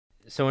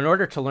So in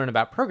order to learn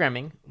about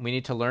programming, we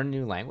need to learn a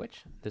new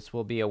language. This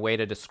will be a way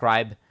to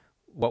describe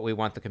what we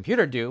want the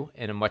computer to do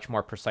in a much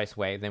more precise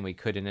way than we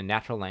could in a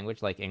natural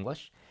language like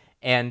English.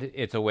 And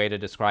it's a way to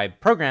describe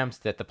programs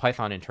that the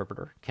Python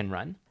interpreter can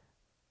run.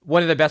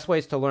 One of the best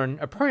ways to learn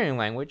a programming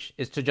language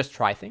is to just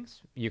try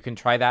things. You can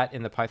try that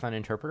in the Python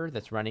interpreter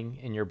that's running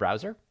in your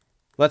browser.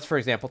 Let's, for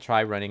example,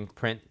 try running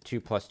print 2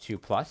 plus 2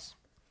 plus.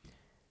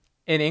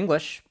 In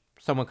English,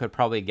 someone could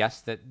probably guess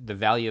that the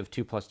value of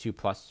 2 plus 2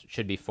 plus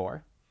should be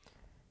 4.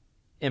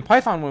 In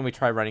Python, when we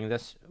try running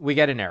this, we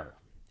get an error.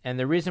 And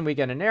the reason we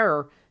get an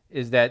error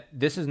is that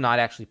this is not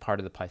actually part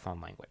of the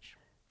Python language.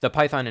 The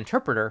Python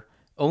interpreter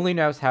only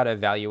knows how to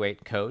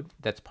evaluate code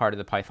that's part of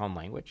the Python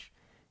language.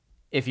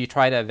 If you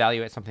try to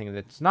evaluate something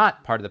that's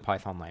not part of the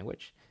Python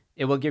language,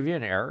 it will give you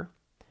an error.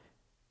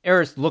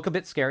 Errors look a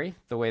bit scary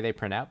the way they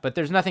print out, but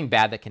there's nothing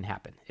bad that can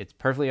happen. It's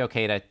perfectly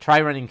okay to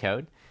try running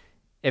code.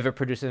 If it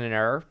produces an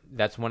error,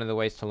 that's one of the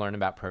ways to learn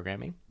about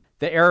programming.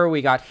 The error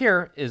we got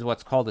here is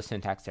what's called a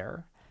syntax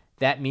error.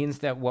 That means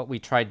that what we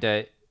tried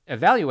to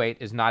evaluate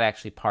is not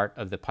actually part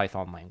of the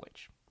Python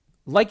language.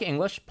 Like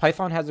English,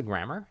 Python has a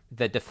grammar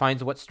that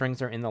defines what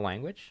strings are in the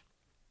language.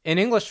 In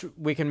English,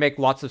 we can make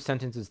lots of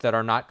sentences that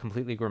are not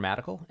completely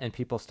grammatical, and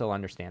people still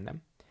understand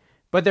them.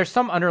 But there's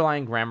some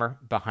underlying grammar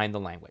behind the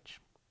language.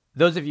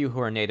 Those of you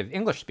who are native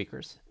English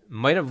speakers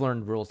might have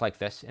learned rules like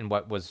this in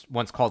what was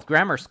once called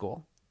grammar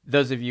school.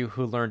 Those of you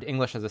who learned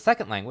English as a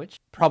second language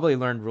probably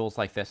learned rules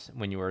like this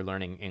when you were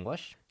learning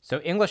English. So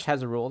English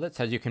has a rule that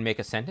says you can make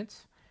a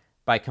sentence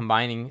by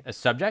combining a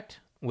subject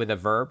with a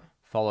verb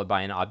followed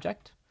by an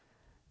object.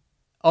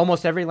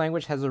 Almost every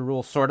language has a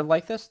rule sort of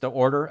like this. The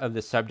order of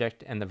the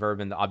subject and the verb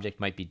and the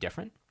object might be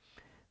different,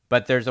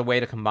 but there's a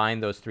way to combine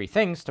those three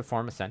things to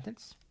form a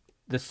sentence.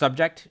 The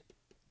subject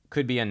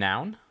could be a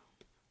noun.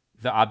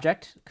 The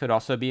object could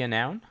also be a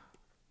noun.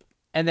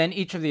 And then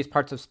each of these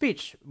parts of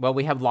speech, well,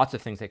 we have lots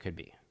of things that could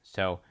be.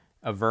 So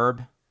a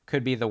verb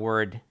could be the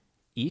word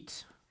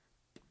eat.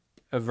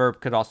 A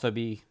verb could also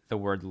be the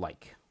word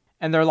like.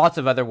 And there are lots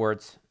of other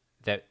words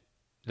that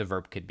the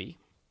verb could be.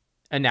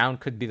 A noun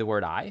could be the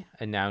word I.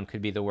 A noun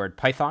could be the word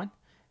Python.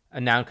 A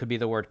noun could be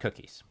the word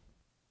cookies.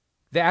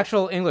 The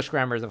actual English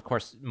grammar is, of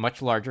course,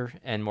 much larger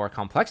and more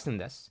complex than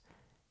this.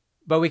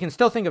 But we can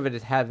still think of it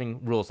as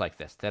having rules like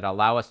this that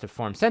allow us to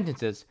form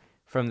sentences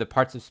from the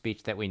parts of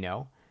speech that we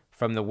know,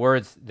 from the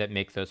words that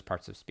make those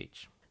parts of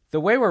speech. The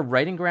way we're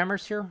writing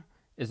grammars here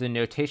is a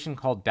notation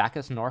called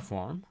Backus-Naur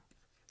form.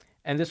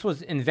 And this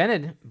was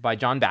invented by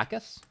John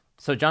Backus.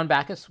 So John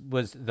Backus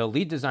was the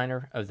lead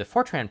designer of the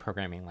Fortran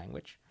programming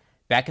language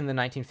back in the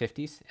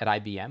 1950s at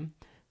IBM.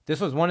 This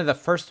was one of the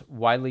first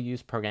widely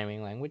used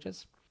programming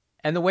languages.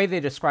 And the way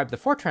they described the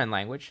Fortran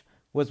language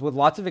was with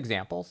lots of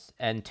examples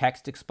and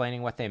text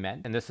explaining what they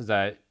meant. And this is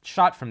a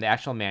shot from the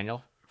actual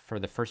manual for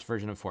the first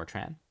version of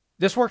Fortran.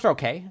 This worked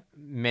okay.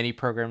 Many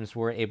programs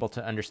were able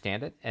to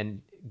understand it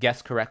and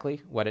guess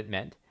correctly what it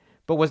meant,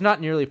 but was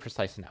not nearly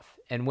precise enough.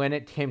 And when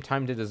it came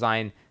time to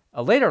design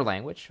a later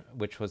language,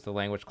 which was the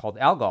language called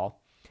ALGOL,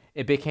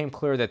 it became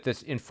clear that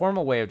this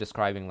informal way of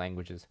describing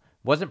languages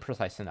wasn't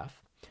precise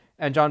enough.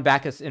 And John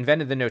Backus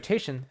invented the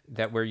notation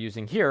that we're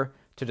using here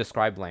to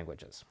describe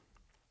languages.